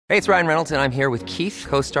Hey, it's Ryan Reynolds, and I'm here with Keith,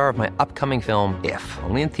 co-star of my upcoming film, If,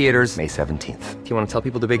 only in theaters May 17th. Do you want to tell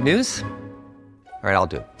people the big news? All right, I'll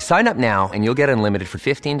do it. Sign up now and you'll get unlimited for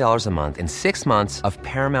 $15 a month and 6 months of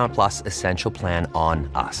Paramount Plus Essential Plan on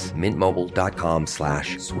us.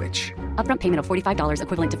 MintMobile.com/switch. Upfront payment of $45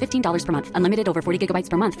 equivalent to $15 per month. Unlimited over 40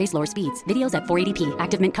 gigabytes per month. Face lower speeds. Videos at 480p.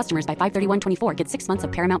 Active Mint customers by 531.24 get 6 months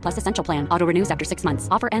of Paramount Plus Essential Plan. Auto renews after 6 months.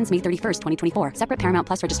 Offer ends May 31st, 2024. Separate Paramount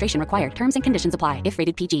Plus registration required. Terms and conditions apply if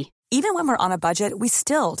rated PG. Even when we're on a budget, we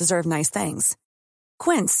still deserve nice things.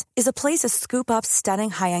 Quince is a place to scoop up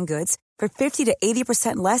stunning high-end goods for 50 to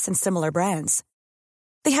 80% less than similar brands.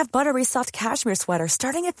 They have buttery soft cashmere sweaters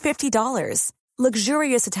starting at $50,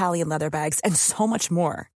 luxurious Italian leather bags, and so much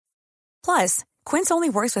more. Plus, Quince only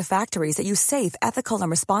works with factories that use safe, ethical,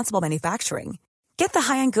 and responsible manufacturing. Get the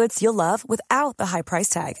high-end goods you'll love without the high price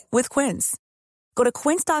tag with Quince. Go to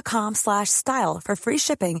quince.com/style for free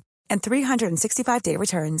shipping and 365-day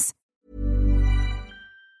returns.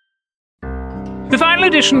 The Final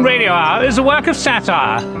Edition Radio Hour is a work of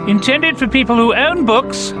satire intended for people who own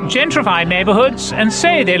books, gentrify neighborhoods, and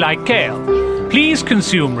say they like kale. Please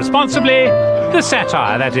consume responsibly. The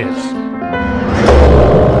satire, that is.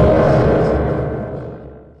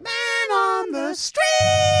 Man on the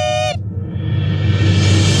street!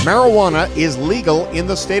 Marijuana is legal in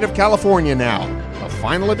the state of California now. The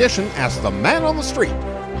Final Edition asks the man on the street,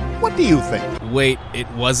 what do you think? Wait, it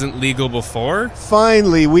wasn't legal before?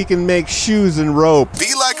 Finally, we can make shoes and rope.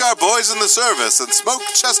 Be like our boys in the service and smoke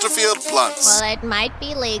Chesterfield blunts. Well, it might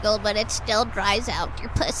be legal, but it still dries out your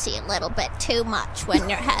pussy a little bit too much when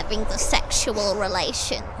you're having the sexual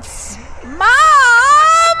relations.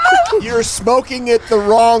 Mom! You're smoking at the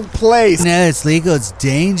wrong place. No, it's legal. It's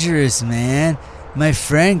dangerous, man. My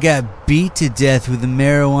friend got beat to death with a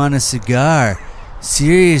marijuana cigar.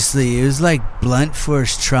 Seriously, it was like blunt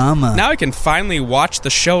force trauma. Now I can finally watch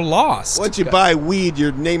the show Lost. Once you buy weed,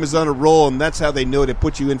 your name is on a roll, and that's how they know to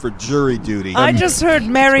put you in for jury duty. I just heard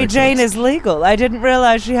Mary Jane is legal. I didn't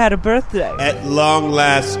realize she had a birthday. At long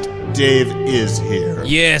last, Dave is here.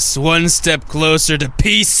 Yes, one step closer to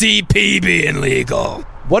PCP being legal.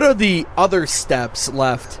 What are the other steps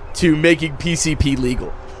left to making PCP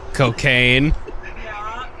legal? Cocaine.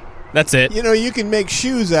 That's it. You know, you can make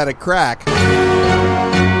shoes out of crack.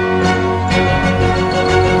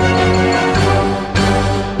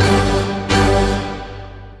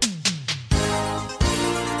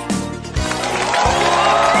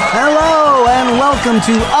 Hello and welcome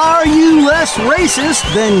to Are You Less Racist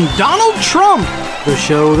Than Donald Trump? The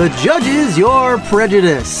show that judges your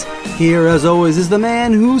prejudice. Here, as always, is the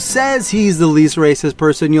man who says he's the least racist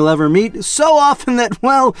person you'll ever meet so often that,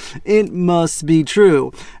 well, it must be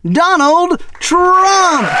true. Donald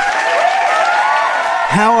Trump!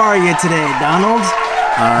 How are you today, Donald?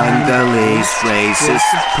 I'm the least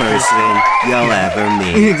racist person you'll ever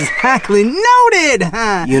meet. Exactly. Noted!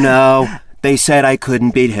 Huh? You know, they said I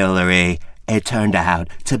couldn't beat Hillary. It turned out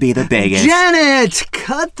to be the biggest. Janet,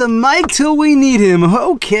 cut the mic till we need him.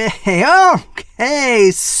 Okay.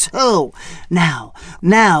 So, now,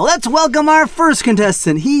 let's welcome our first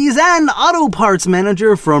contestant. He's an auto parts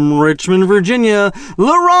manager from Richmond, Virginia,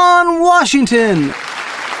 LaRon Washington.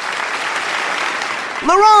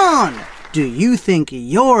 LaRon, do you think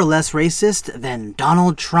you're less racist than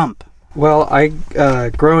Donald Trump? Well,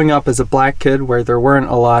 growing up as a black kid where there weren't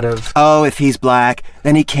a lot of... Oh, if he's black,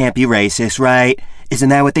 then he can't be racist, right? Isn't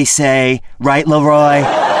that what they say? Right, Leroy?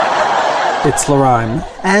 It's LaRon.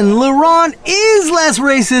 And LaRon is less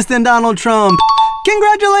racist than Donald Trump.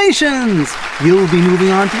 Congratulations! You'll be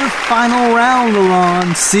moving on to the final round,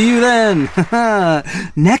 LaRon. See you then.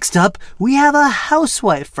 Next up, we have a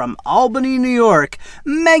housewife from Albany, New York,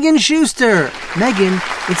 Megan Schuster. Megan,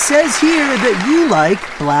 it says here that you like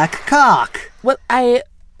black cock. What?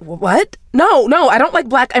 No, I don't like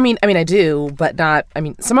black. I mean, I do, but not. I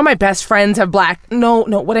mean, some of my best friends have black. No.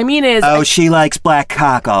 What I mean is. Oh, she likes black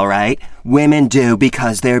cock, all right. Women do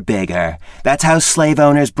because they're bigger. That's how slave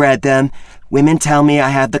owners bred them. Women tell me I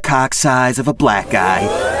have the cock size of a black guy.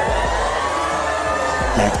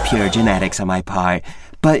 That's pure genetics on my part,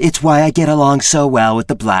 but it's why I get along so well with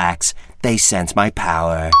the blacks. They sense my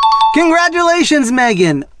power. Congratulations,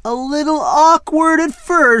 Megan. A little awkward at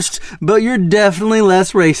first, but you're definitely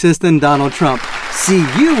less racist than Donald Trump. See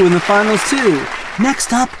you in the finals, too.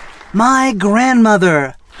 Next up, my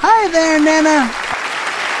grandmother. Hi there, Nana.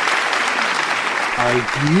 Are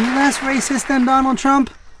you less racist than Donald Trump?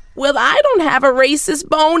 Well, I don't have a racist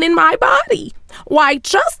bone in my body. Why,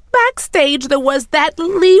 just backstage there was that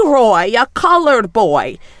Leroy, a colored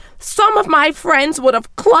boy. Some of my friends would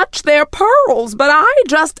have clutched their pearls, but I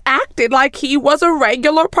just acted like he was a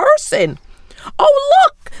regular person. Oh,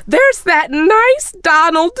 look, There's that nice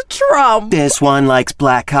Donald Trump. This one likes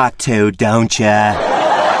Black Hawk too, don't ya?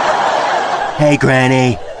 Hey,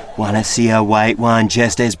 Granny. Wanna see a white one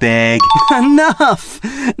just as big? Enough!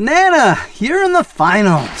 Nana, you're in the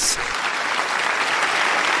finals.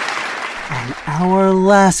 And our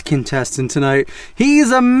last contestant tonight,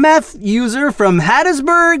 he's a meth user from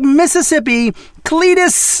Hattiesburg, Mississippi,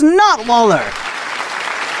 Cletus Snotwaller.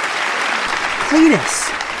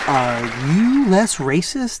 Cletus, are you less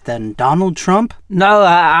racist than Donald Trump? No,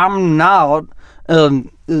 I'm not.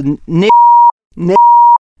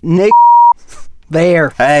 Nick, there.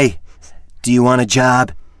 Hey, do you want a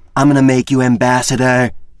job? I'm gonna make you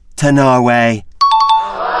ambassador to Norway.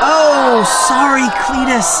 Oh, sorry,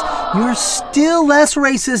 Cletus. You're still less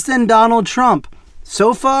racist than Donald Trump.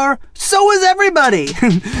 So far, so is everybody.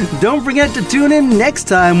 Don't forget to tune in next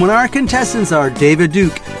time when our contestants are David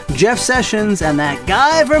Duke, Jeff Sessions, and that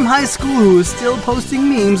guy from high school who is still posting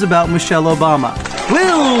memes about Michelle Obama.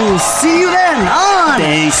 We'll see you then on...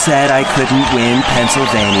 They said I couldn't win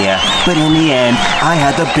Pennsylvania, but in the end, I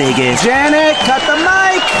had the biggest... Janet, cut the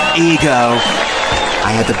mic! Ego.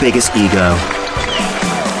 I had the biggest ego.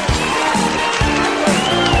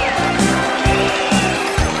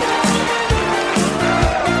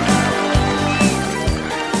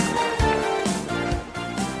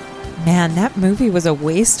 Man, that movie was a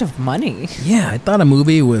waste of money. Yeah, I thought a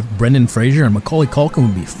movie with Brendan Fraser and Macaulay Culkin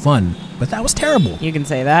would be fun, but that was terrible. You can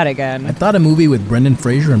say that again. I thought a movie with Brendan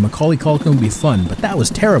Fraser and Macaulay Culkin would be fun, but that was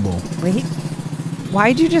terrible. Wait,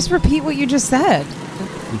 why'd you just repeat what you just said?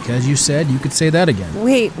 Because you said you could say that again.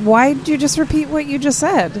 Wait, why'd you just repeat what you just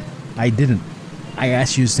said? I didn't. I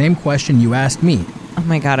asked you the same question you asked me. Oh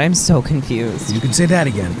my god, I'm so confused. You can say that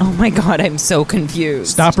again. Oh my god, I'm so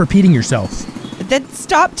confused. Stop repeating yourself. Then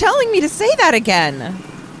stop telling me to say that again.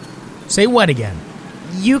 Say what again?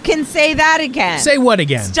 You can say that again. Say what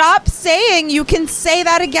again? Stop saying you can say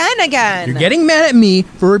that again. You're getting mad at me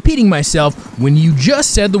for repeating myself when you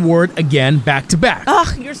just said the word again back to back.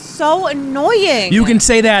 Ugh, you're so annoying. You can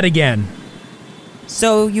say that again.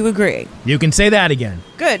 So you agree? You can say that again.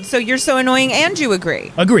 Good, so you're so annoying and you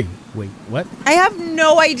agree. Agree. Wait, what? I have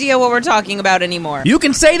no idea what we're talking about anymore. You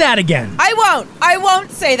can say that again. I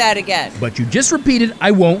won't say that again. But you just repeated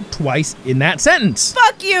I won't twice in that sentence.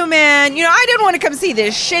 Fuck you, man. You know, I didn't want to come see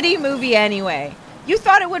this shitty movie anyway. You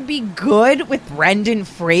thought it would be good with Brendan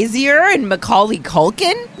Fraser and Macaulay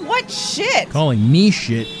Culkin? What shit? Calling me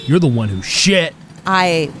shit? You're the one who shit.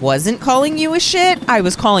 I wasn't calling you a shit. I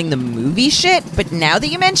was calling the movie shit. But now that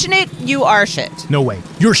you mention it, you are shit. No way.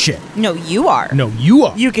 You're shit. No, you are. No, you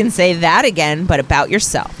are. You can say that again, but about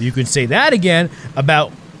yourself. You can say that again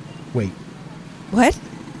about... Wait. What?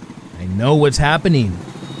 I know what's happening.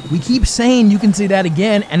 We keep saying you can say that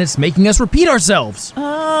again, and it's making us repeat ourselves.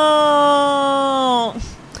 Oh,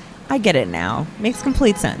 I get it now. Makes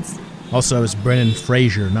complete sense. Also, it's Brendan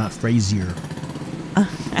Fraser, not Frazier.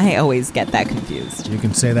 I always get that confused. You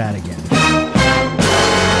can say that again.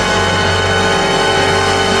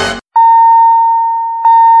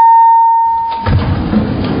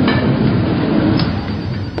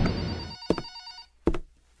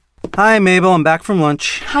 Hi, Mabel. I'm back from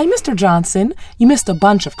lunch. Hi, Mr. Johnson. You missed a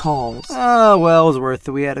bunch of calls. Oh, well, it was worth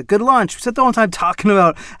it. We had a good lunch. We spent the whole time talking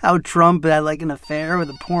about how Trump had, like, an affair with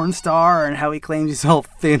a porn star and how he claims he's all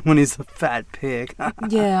thin when he's a fat pig.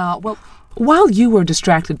 Yeah, well, while you were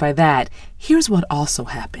distracted by that, here's what also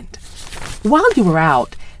happened. While you were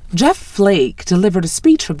out, Jeff Flake delivered a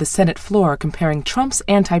speech from the Senate floor comparing Trump's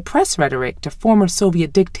anti-press rhetoric to former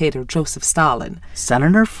Soviet dictator Joseph Stalin.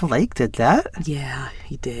 Senator Flake did that? Yeah,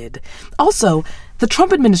 he did. Also, the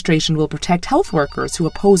Trump administration will protect health workers who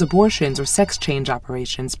oppose abortions or sex change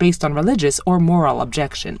operations based on religious or moral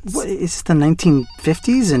objections. What, is this the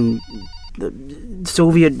 1950s and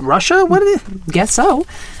Soviet Russia? What is it? Guess so.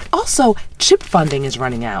 Also, CHIP funding is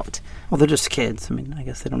running out. Well, they're just kids. I mean, I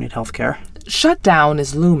guess they don't need health care. Shutdown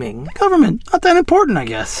is looming. Government, not that important, I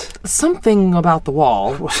guess. Something about the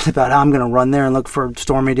wall. What about how I'm going to run there and look for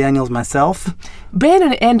Stormy Daniels myself?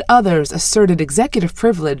 Bannon and others asserted executive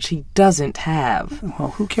privilege he doesn't have. Well,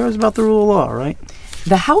 who cares about the rule of law, right?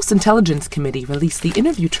 The House Intelligence Committee released the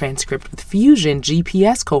interview transcript with Fusion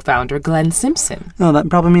GPS co-founder Glenn Simpson. No, that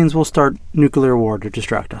probably means we'll start nuclear war to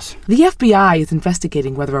distract us. The FBI is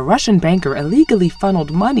investigating whether a Russian banker illegally funneled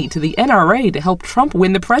money to the NRA to help Trump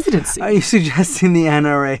win the presidency. Are you suggesting the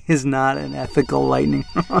NRA is not an ethical lightning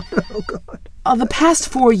rod? Oh, God. The past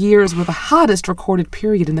 4 years were the hottest recorded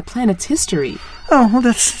period in the planet's history. Oh, well,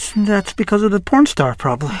 that's because of the porn star,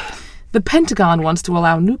 probably. The Pentagon wants to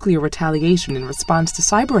allow nuclear retaliation in response to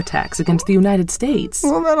cyber attacks against the United States.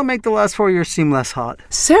 Well, that'll make the last 4 years seem less hot.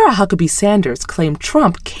 Sarah Huckabee Sanders claimed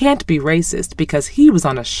Trump can't be racist because he was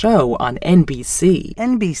on a show on NBC.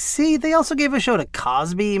 NBC? They also gave a show to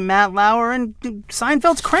Cosby, Matt Lauer, and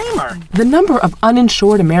Seinfeld's Kramer. The number of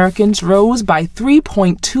uninsured Americans rose by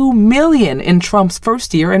 3.2 million in Trump's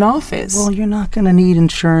first year in office. Well, you're not going to need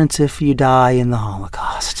insurance if you die in the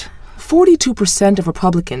Holocaust. 42% of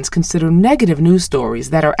Republicans consider negative news stories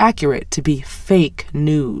that are accurate to be fake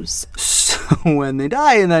news. So when they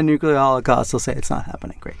die in that nuclear holocaust, they'll say it's not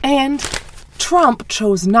happening. Great. And Trump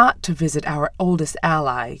chose not to visit our oldest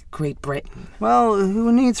ally, Great Britain. Well,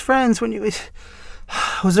 who needs friends when you...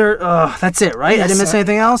 Was there... that's it, right? Yes, I didn't miss sir.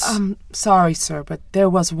 anything else? Sorry, sir, but there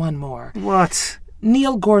was one more. What?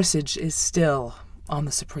 Neil Gorsuch is still on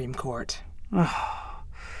the Supreme Court.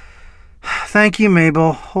 Thank you,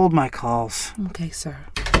 Mabel. Hold my calls. Okay, sir.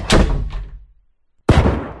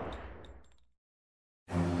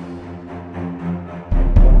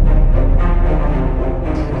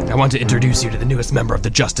 I want to introduce you to the newest member of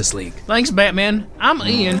the Justice League. Thanks, Batman. I'm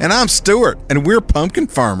Ian. And I'm Stuart, and we're pumpkin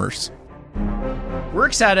farmers. We're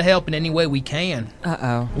excited to help in any way we can.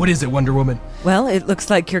 Uh-oh. What is it, Wonder Woman? Well, it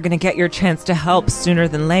looks like you're going to get your chance to help sooner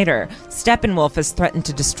than later. Steppenwolf has threatened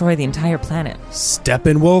to destroy the entire planet.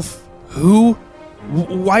 Steppenwolf? Who?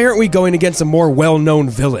 Why aren't we going against a more well-known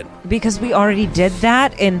villain? Because we already did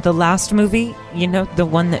that in the last movie. You know, the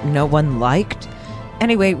one that no one liked.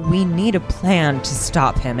 Anyway, we need a plan to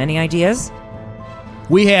stop him. Any ideas?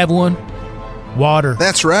 We have one. Water.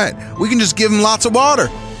 That's right. We can just give him lots of water.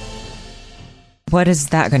 What is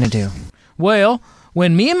that going to do? Well,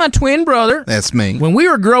 when me and my twin brother... That's me. When we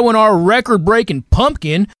were growing our record-breaking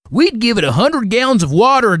pumpkin, we'd give it 100 gallons of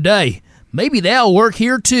water a day. Maybe that'll work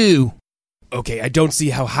here, too. Okay, I don't see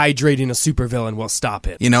how hydrating a supervillain will stop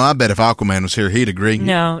it. You know, I bet if Aquaman was here, he'd agree.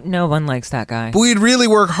 No one likes that guy. But we'd really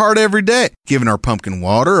work hard every day, giving our pumpkin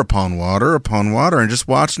water upon water upon water and just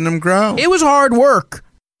watching them grow. It was hard work.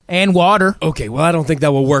 And water. Okay, well, I don't think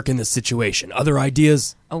that will work in this situation. Other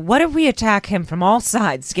ideas? What if we attack him from all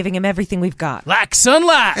sides, giving him everything we've got? Like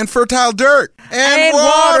sunlight. And fertile dirt. And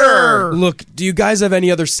water. Look, do you guys have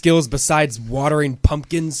any other skills besides watering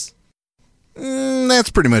pumpkins? That's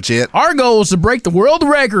pretty much it. Our goal is to break the world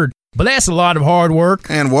record, but that's a lot of hard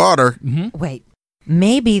work. And water. Mm-hmm. Wait,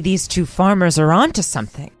 maybe these two farmers are onto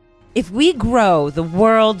something. If we grow the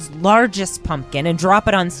world's largest pumpkin and drop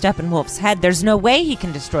it on Steppenwolf's head, there's no way he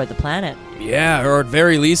can destroy the planet. Yeah, or at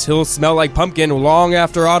very least, he'll smell like pumpkin long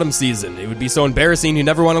after autumn season. It would be so embarrassing he'd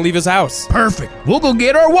never want to leave his house. Perfect. We'll go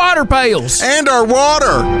get our water pails. And our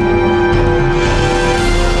water.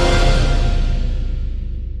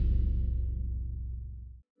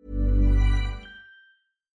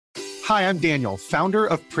 Hi, I'm Daniel, founder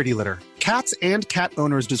of Pretty Litter. Cats and cat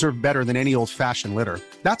owners deserve better than any old-fashioned litter.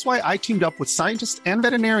 That's why I teamed up with scientists and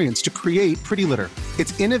veterinarians to create Pretty Litter.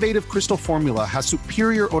 Its innovative crystal formula has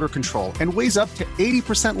superior odor control and weighs up to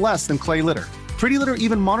 80% less than clay litter. Pretty Litter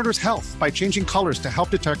even monitors health by changing colors to help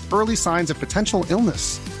detect early signs of potential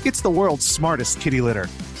illness. It's the world's smartest kitty litter.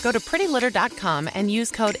 Go to prettylitter.com and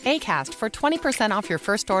use code ACAST for 20% off your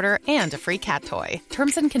first order and a free cat toy.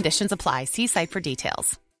 Terms and conditions apply. See site for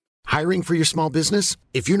details. Hiring for your small business?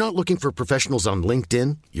 If you're not looking for professionals on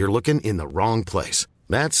LinkedIn, you're looking in the wrong place.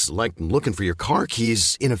 That's like looking for your car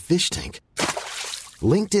keys in a fish tank.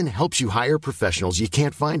 LinkedIn helps you hire professionals you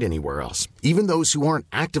can't find anywhere else, even those who aren't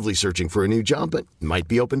actively searching for a new job but might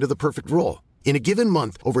be open to the perfect role. In a given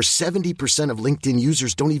month, over 70% of LinkedIn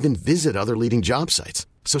users don't even visit other leading job sites.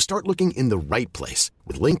 So start looking in the right place.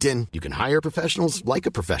 With LinkedIn, you can hire professionals like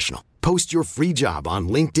a professional. Post your free job on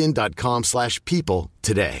linkedin.com/people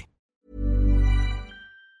today.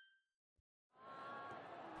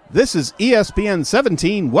 This is ESPN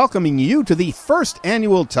 17 welcoming you to the first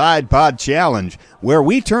annual Tide Pod Challenge, where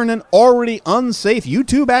we turn an already unsafe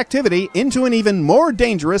YouTube activity into an even more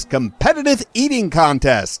dangerous competitive eating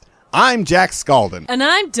contest. I'm Jack Scaldon. And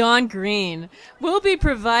I'm Dawn Green. We'll be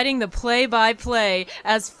providing the play-by-play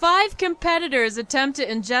as 5 competitors attempt to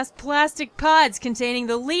ingest plastic pods containing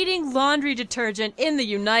the leading laundry detergent in the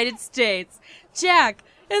United States. Jack,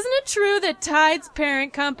 isn't it true that Tide's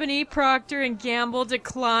parent company, Procter & Gamble,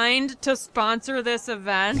 declined to sponsor this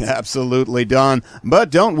event? Absolutely, Dawn. But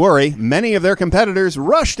don't worry, many of their competitors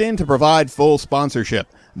rushed in to provide full sponsorship.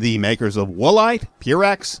 The makers of Woolite,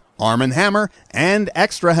 Purex, Arm & Hammer, and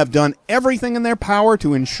Extra have done everything in their power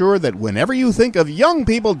to ensure that whenever you think of young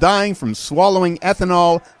people dying from swallowing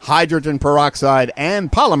ethanol, hydrogen peroxide,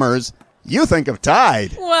 and polymers, you think of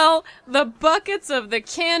Tide. Well, the buckets of the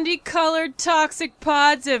candy-colored toxic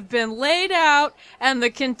pods have been laid out, and the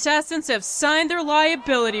contestants have signed their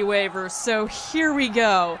liability waivers, so here we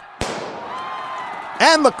go.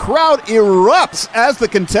 And the crowd erupts as the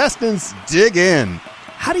contestants dig in.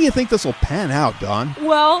 How do you think this will pan out, Dawn?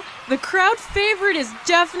 Well, the crowd favorite is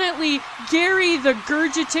definitely Gary the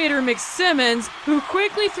Gurgitator McSimmons, who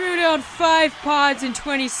quickly threw down 5 pods in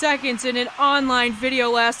 20 seconds in an online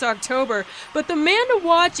video last October. But the man to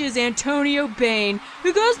watch is Antonio Bain,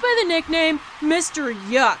 who goes by the nickname Mr.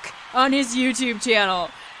 Yuck on his YouTube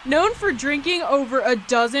channel. Known for drinking over a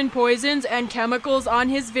dozen poisons and chemicals on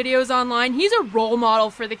his videos online, he's a role model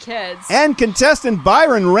for the kids. And contestant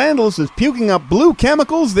Byron Randles is puking up blue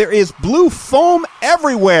chemicals. There is blue foam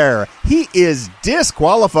everywhere. He is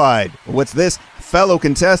disqualified. What's this? Fellow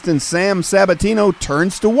contestant Sam Sabatino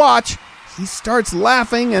turns to watch. He starts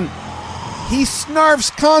laughing and he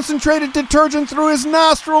snarfs concentrated detergent through his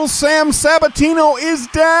nostrils. Sam Sabatino is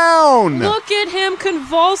down. Look at him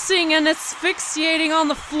convulsing and asphyxiating on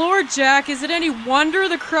the floor, Jack. Is it any wonder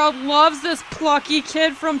the crowd loves this plucky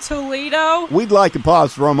kid from Toledo? We'd like to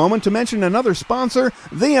pause for a moment to mention another sponsor,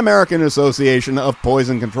 the American Association of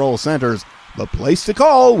Poison Control Centers. The place to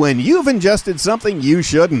call when you've ingested something you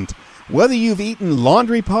shouldn't. Whether you've eaten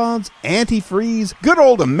laundry pods, antifreeze, good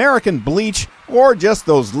old American bleach, or just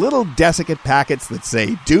those little desiccant packets that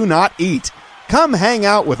say do not eat, come hang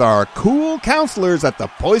out with our cool counselors at the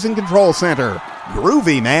Poison Control Center.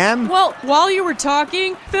 Groovy, man. Well, while you were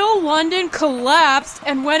talking, Phil London collapsed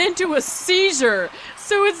and went into a seizure.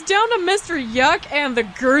 So it's down to Mr. Yuck and the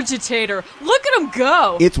Gurgitator. Look at him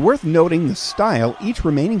go. It's worth noting the style each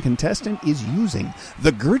remaining contestant is using.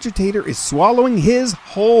 The Gurgitator is swallowing his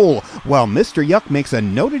whole, while Mr. Yuck makes a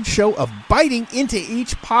noted show of biting into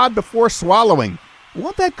each pod before swallowing.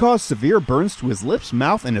 Won't that cause severe burns to his lips,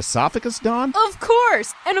 mouth, and esophagus, Dawn? Of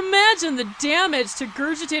course! And imagine the damage to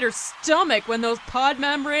Gurgitator's stomach when those pod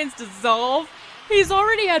membranes dissolve. He's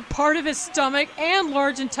already had part of his stomach and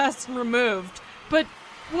large intestine removed. But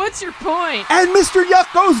what's your point? And Mr.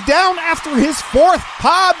 Yuck goes down after his 4th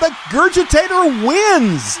pod. The Gurgitator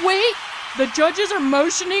wins. Wait, the judges are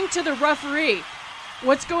motioning to the referee.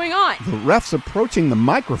 What's going on? The ref's approaching the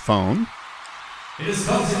microphone. It has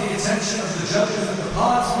come to the attention of the judges that the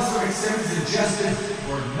pods Mr. McSimmons ingested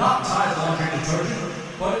were not Tide laundry detergent,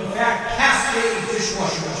 but in fact Cascade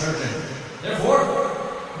dishwasher detergent. Therefore,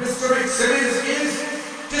 Mr. McSimmons is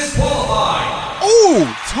disqualified. Ooh,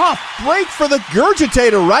 tough break for the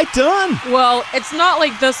Gurgitator, right, Don? Well, it's not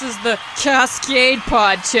like this is the Cascade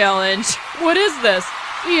Pod Challenge. What is this?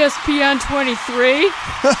 ESPN 23?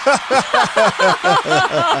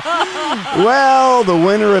 Well, the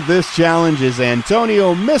winner of this challenge is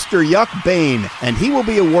Antonio Mr. Yuck Bain, and he will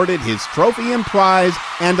be awarded his trophy and prize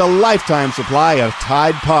and a lifetime supply of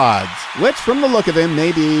Tide Pods, which from the look of him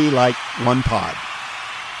may be like 1 pod.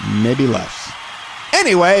 Maybe less.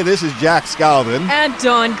 Anyway, this is Jack Scaldin. And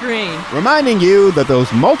Dawn Green. Reminding you that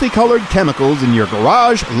those multicolored chemicals in your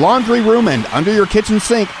garage, laundry room, and under your kitchen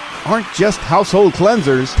sink aren't just household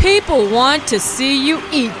cleansers. People want to see you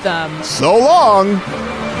eat them. So long!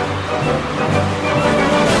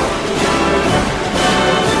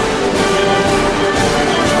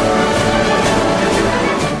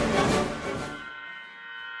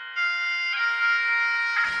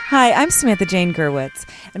 Hi, I'm Samantha Jane Gurwitz,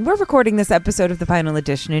 and we're recording this episode of the final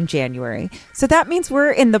edition in January. So that means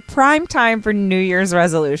we're in the prime time for New Year's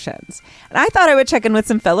resolutions. And I thought I would check in with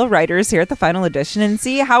some fellow writers here at the final edition and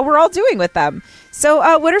see how we're all doing with them. So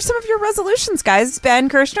what are some of your resolutions, guys? Ben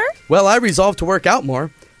Kirshner? Well, I resolved to work out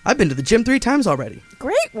more. I've been to the gym 3 times already.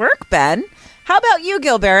 Great work, Ben. How about you,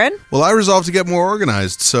 Gil Barron? Well, I resolved to get more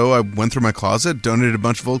organized, so I went through my closet, donated a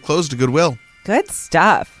bunch of old clothes to Goodwill. Good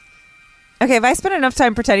stuff. Okay, have I spent enough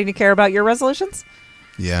time pretending to care about your resolutions?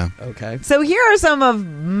 Yeah. Okay. So here are some of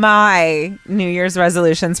my New Year's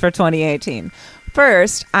resolutions for 2018.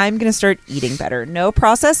 First, I'm going to start eating better. No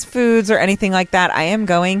processed foods or anything like that. I am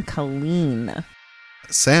going clean.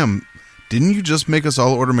 Sam, didn't you just make us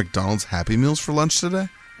all order McDonald's Happy Meals for lunch today?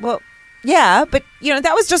 Well, yeah, but,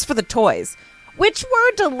 that was just for the toys, which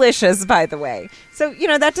were delicious, by the way. So,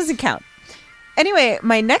 that doesn't count. Anyway,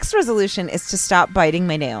 my next resolution is to stop biting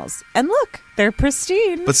my nails. And look, they're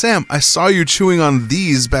pristine. But Sam, I saw you chewing on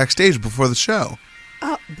these backstage before the show.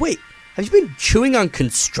 Wait, have you been chewing on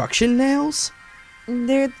construction nails?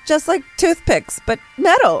 They're just like toothpicks, but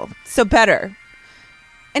metal, so better.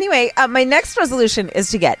 Anyway, my next resolution is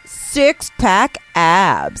to get 6-pack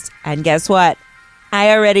abs. And guess what?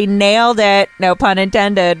 I already nailed it. No pun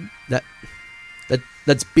intended.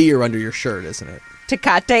 That's beer under your shirt, isn't it?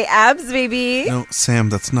 Tecate abs, baby. No, Sam,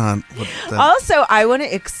 that's not what that... Also, I want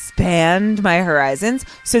to expand my horizons.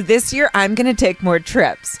 So this year, I'm going to take more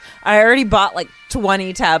trips. I already bought like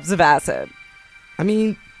 20 tabs of acid. I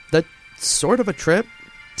mean, that's sort of a trip.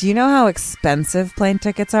 Do you know how expensive plane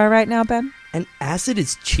tickets are right now, Ben? And acid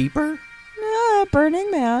is cheaper? Burning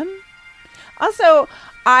Man. Also,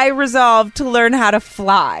 I resolved to learn how to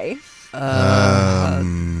fly.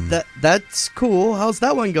 That's cool. How's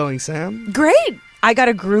that one going, Sam? Great. I got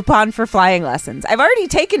a Groupon for flying lessons. I've already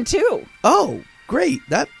taken 2. Oh, great.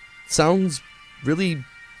 That sounds really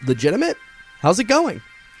legitimate. How's it going?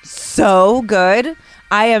 So good.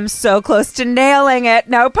 I am so close to nailing it.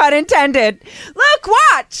 No pun intended. Look,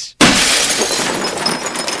 watch!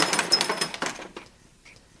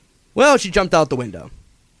 Well, she jumped out the window.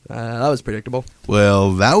 That was predictable.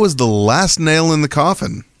 Well, that was the last nail in the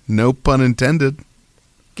coffin. No pun intended.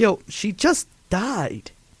 Gil, she just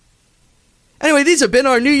died. Anyway, these have been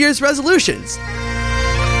our New Year's resolutions.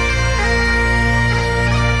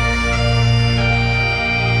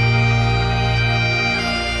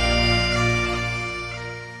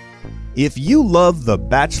 If you love The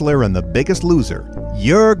Bachelor and The Biggest Loser,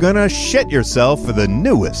 you're gonna shit yourself for the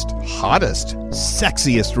newest, hottest,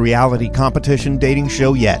 sexiest reality competition dating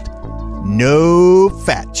show yet. No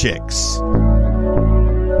Fat Chicks.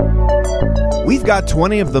 We've got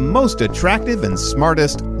 20 of the most attractive and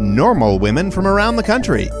smartest normal women from around the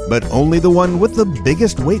country, but only the one with the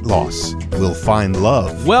biggest weight loss will find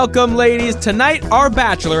love. Welcome, ladies. Tonight, our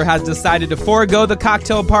bachelor has decided to forego the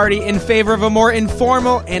cocktail party in favor of a more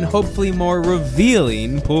informal and hopefully more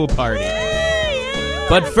revealing pool party.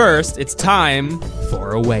 But first, it's time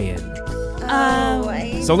for a weigh-in.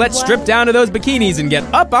 So let's strip down to those bikinis and get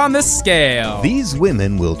up on the scale. These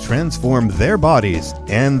women will transform their bodies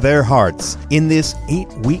and their hearts in this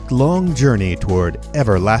 8-week-long journey toward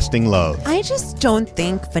everlasting love. I just don't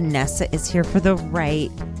think Vanessa is here for the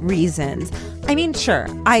right reasons. I mean, sure,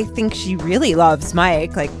 I think she really loves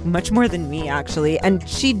Mike, like much more than me, actually. And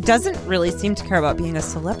she doesn't really seem to care about being a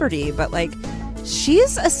celebrity, but like,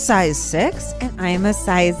 she's a size 6 and I'm a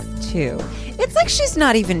size 2. It's like she's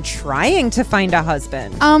not even trying to find a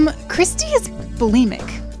husband. Christy is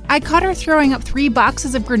bulimic. I caught her throwing up 3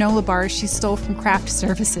 boxes of granola bars she stole from craft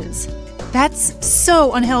services. That's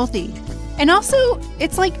so unhealthy. And also,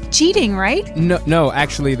 it's like cheating, right? No,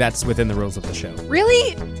 actually, that's within the rules of the show.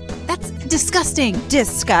 Really? That's disgusting.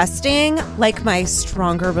 Disgusting? Like my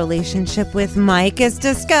stronger relationship with Mike is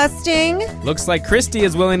disgusting? Looks like Christy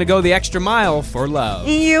is willing to go the extra mile for love.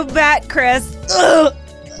 You bet, Chris. Ugh.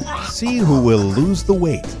 See who will lose the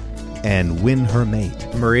weight and win her mate.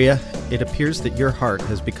 Maria, it appears that your heart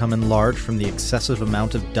has become enlarged from the excessive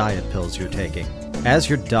amount of diet pills you're taking. As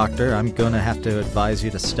your doctor, I'm going to have to advise you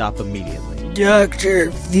to stop immediately. Doctor,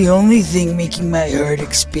 the only thing making my heart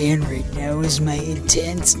expand right now is my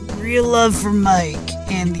intense, real love for Mike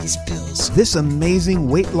and these pills. This amazing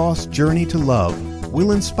weight loss journey to love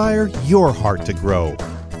will inspire your heart to grow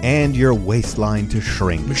and your waistline to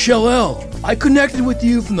shrink. Michelle L., I connected with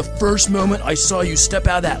you from the first moment I saw you step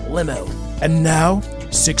out of that limo. And now,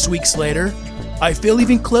 6 weeks later, I feel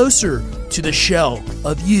even closer to the shell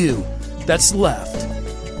of you that's left.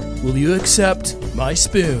 Will you accept my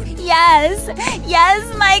spoon? Yes,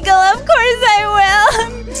 Michael, of course I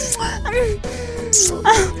will.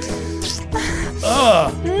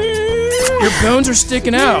 Your bones are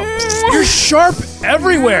sticking out. You're sharp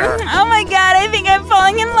everywhere. Oh my God, I think I'm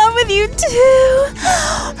falling in love with you too.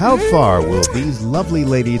 How far will these lovely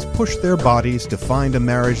ladies push their bodies to find a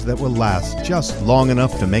marriage that will last just long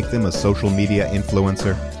enough to make them a social media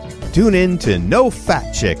influencer? Tune in to No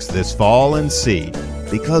Fat Chicks this fall and see,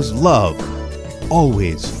 because love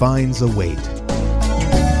always finds a weight.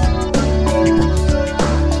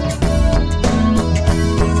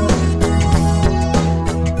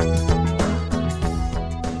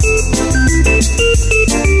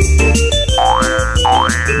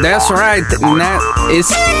 That's right. Now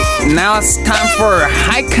it's time for a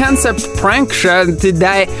high concept prank show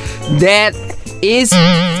today. That is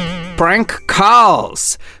prank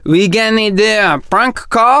calls. We gonna do a prank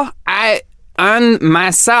call. I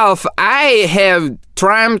have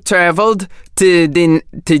time traveled to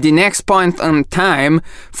the next point in time.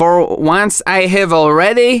 For once, I have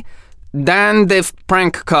already done the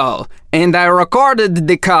prank call, and I recorded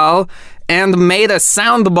the call and made a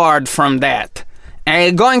soundboard from that.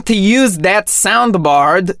 I'm going to use that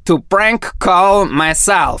soundboard to prank call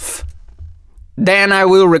myself. Then I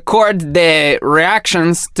will record the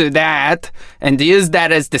reactions to that and use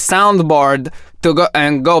that as the soundboard to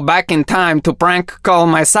go back in time to prank call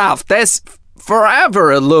myself. That's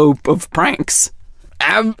forever a loop of pranks.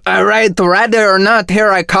 Alright, rather or not,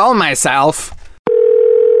 here I call myself.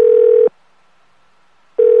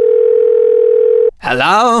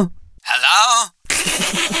 Hello? Hello?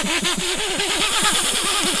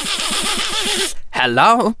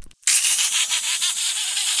 Hello?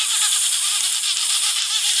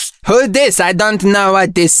 Who this? I don't know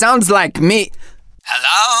what this sounds like me.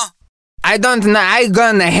 Hello? I don't know. I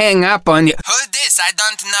gonna hang up on you. Who this? I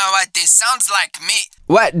don't know what this sounds like me.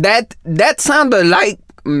 What? That sounded like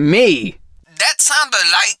me. That sounded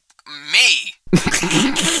like me.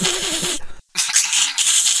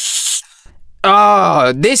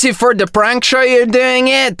 Oh, this is for the prank show you're doing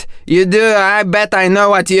it? You do? I bet I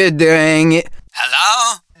know what you're doing.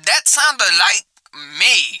 Hello? That sounded like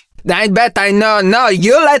me. I bet I know. No,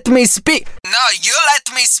 you let me speak. No, you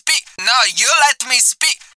let me speak. No, you let me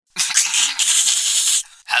speak.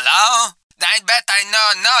 Hello? I bet I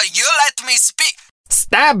know. No, you let me speak.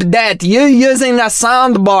 Stop that. You using a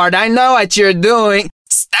soundboard. I know what you're doing.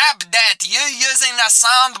 Stop that. You using a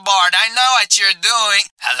soundboard. I know what you're doing.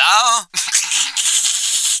 Hello?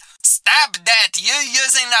 Stop that. You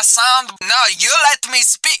using a sound. No, you let me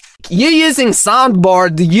speak. You using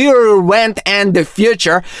soundboard. You went in the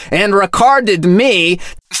future and recorded me.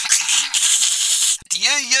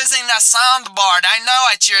 You using a soundboard. I know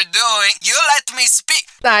what you're doing. You let me speak.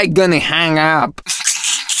 I'm gonna hang up.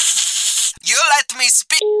 You let me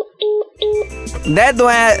speak. That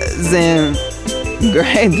was a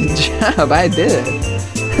great job. I did it.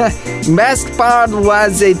 Best part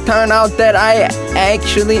was it turned out that I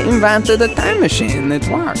actually invented a time machine. It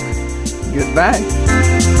worked. Goodbye.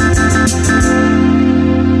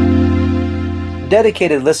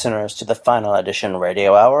 Dedicated listeners to the Final Edition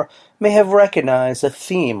Radio Hour may have recognized a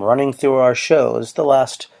theme running through our shows the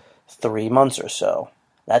last 3 months or so.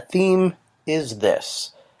 That theme is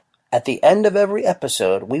this. At the end of every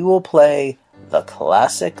episode, we will play the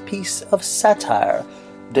classic piece of satire,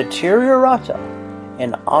 Deteriorata,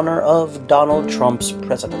 in honor of Donald Trump's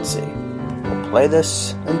presidency. We'll play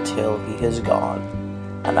this until he is gone,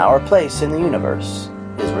 and our place in the universe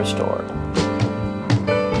is restored.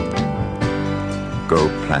 Go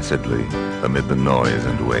placidly amid the noise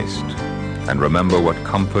and waste, and remember what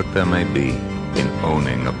comfort there may be in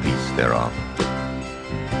owning a piece thereof.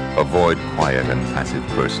 Avoid quiet and passive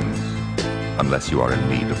persons, unless you are in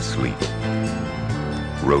need of sleep.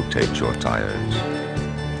 Rotate your tires.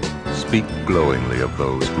 Speak glowingly of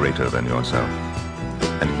those greater than yourself,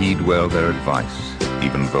 and heed well their advice,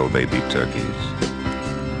 even though they be turkeys.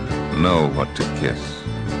 Know what to kiss,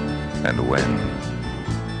 and when.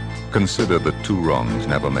 Consider that 2 wrongs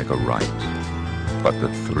never make a right, but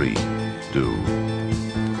that 3 do.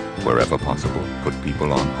 Wherever possible, put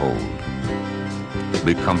people on hold.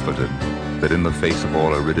 Be comforted that in the face of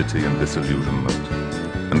all aridity and disillusionment,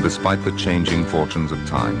 and despite the changing fortunes of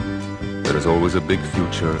time, there is always a big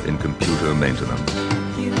future in computer maintenance.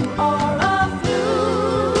 You are a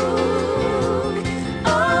fluke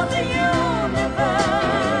of the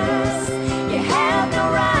universe. You have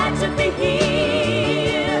no right to be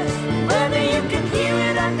here. Whether you can hear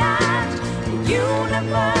it or not, the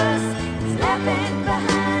universe is laughing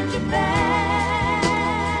behind your back.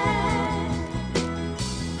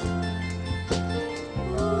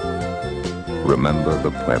 Remember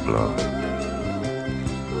the Pueblo.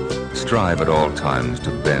 Strive at all times to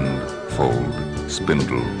bend, fold,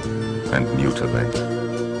 spindle, and mutilate.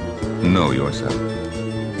 Know yourself.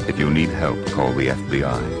 If you need help, call the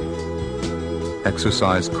FBI.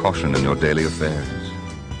 Exercise caution in your daily affairs,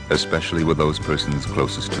 especially with those persons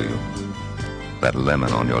closest to you. That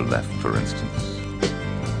lemon on your left, for instance.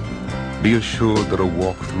 Be assured that a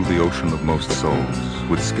walk through the ocean of most souls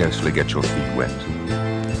would scarcely get your feet wet.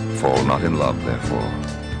 Fall not in love, therefore.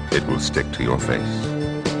 It will stick to your face.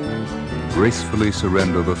 Gracefully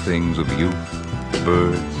surrender the things of youth,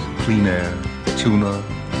 birds, clean air, tuna,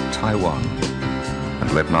 Taiwan,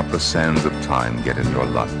 and let not the sands of time get in your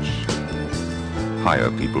lunch.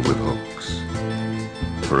 Hire people with hooks.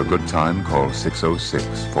 For a good time, call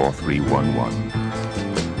 606-4311.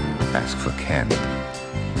 Ask for Ken.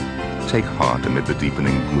 Take heart amid the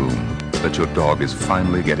deepening gloom that your dog is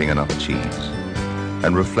finally getting enough cheese,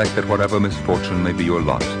 and reflect that whatever misfortune may be your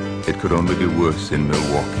lot, it could only be worse in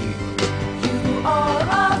Milwaukee.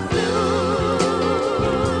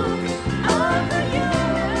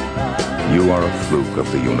 You are a fluke of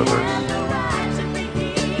the universe.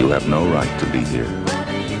 You have no right to be here.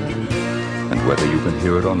 And whether you can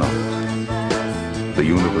hear it or not, the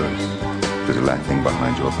universe is laughing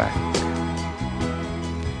behind your back.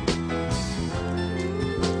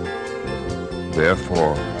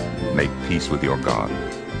 Therefore, make peace with your God,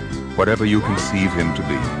 whatever you conceive him to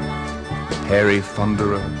be. hairy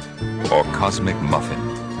thunderer, or cosmic muffin.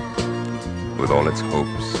 With all its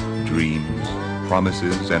hopes, dreams,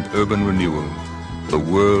 promises, and urban renewal, the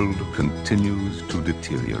world continues to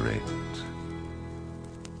deteriorate.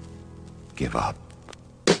 Give up.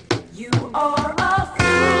 You are a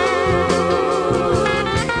fool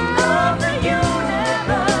of the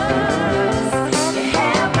universe. You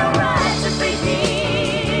have no right to be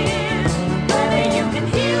here, whether you can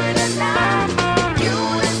hear it or not.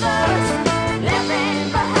 Universe, living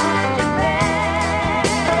behind your back.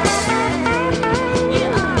 You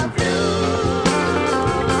are blue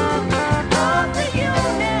of the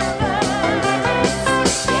universe.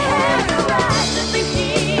 You have no right to be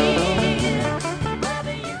here.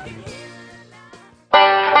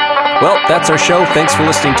 Well, that's our show. Thanks for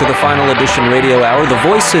listening to the Final Edition Radio Hour. The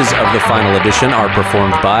voices of the Final Edition are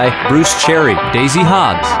performed by Bruce Cherry, Daisy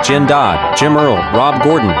Hobbs, Jen Dodd, Jim Earl, Rob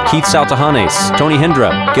Gordon, Keith Saltahanes, Tony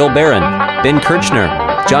Hindra, Gil Barron, Ben Kirchner,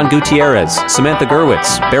 John Gutierrez, Samantha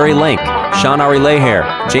Gerwitz, Barry Lank, Sean Ari Leher,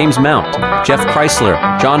 James Mount, Jeff Chrysler,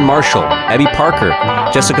 John Marshall, Abby Parker,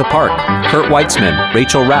 Jessica Park, Kurt Weitzman,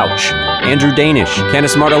 Rachel Rauch, Andrew Danish,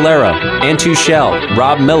 Candice Martellera, Antu Shell,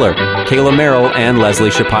 Rob Miller, Kayla Merrill, and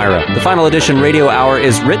Leslie Shapira. The Final Edition Radio Hour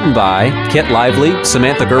is written by Kit Lively,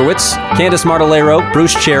 Samantha Gerwitz, Candice Martellero,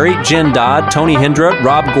 Bruce Cherry, Jen Dodd, Tony Hindra,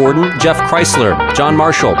 Rob Gordon, Jeff Chrysler, John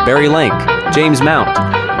Marshall, Barry Lank, James Mount,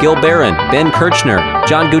 Gil Barron, Ben Kirchner,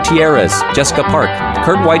 John Gutierrez, Jessica Park,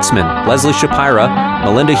 Kurt Weitzman, Leslie Shapira,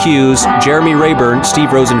 Melinda Hughes, Jeremy Rayburn,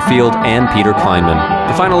 Steve Rosenfield, and Peter Kleinman.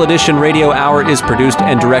 The Final Edition Radio Hour is produced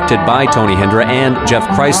and directed by Tony Hindra and Jeff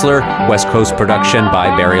Chrysler. West Coast production by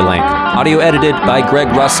Barry Lank. Audio edited by Greg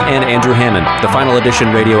Russ and Andrew Hammond. The Final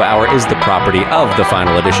Edition Radio Hour is the property of the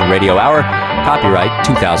Final Edition Radio Hour. Copyright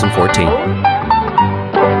 2014.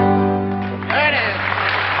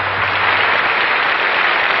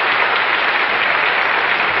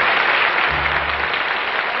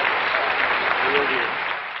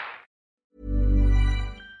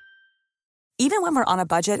 Even when we're on a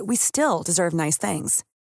budget, we still deserve nice things.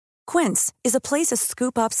 Quince is a place to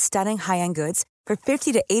scoop up stunning high-end goods for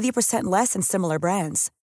 50 to 80% less than similar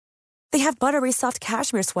brands. They have buttery soft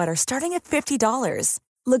cashmere sweaters starting at $50,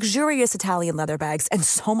 luxurious Italian leather bags, and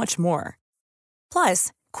so much more.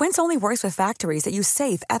 Plus, Quince only works with factories that use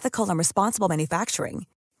safe, ethical, and responsible manufacturing.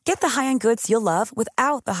 Get the high-end goods you'll love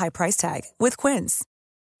without the high price tag with Quince.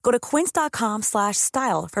 Go to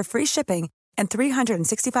quince.com/style for free shipping and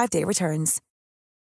 365-day returns.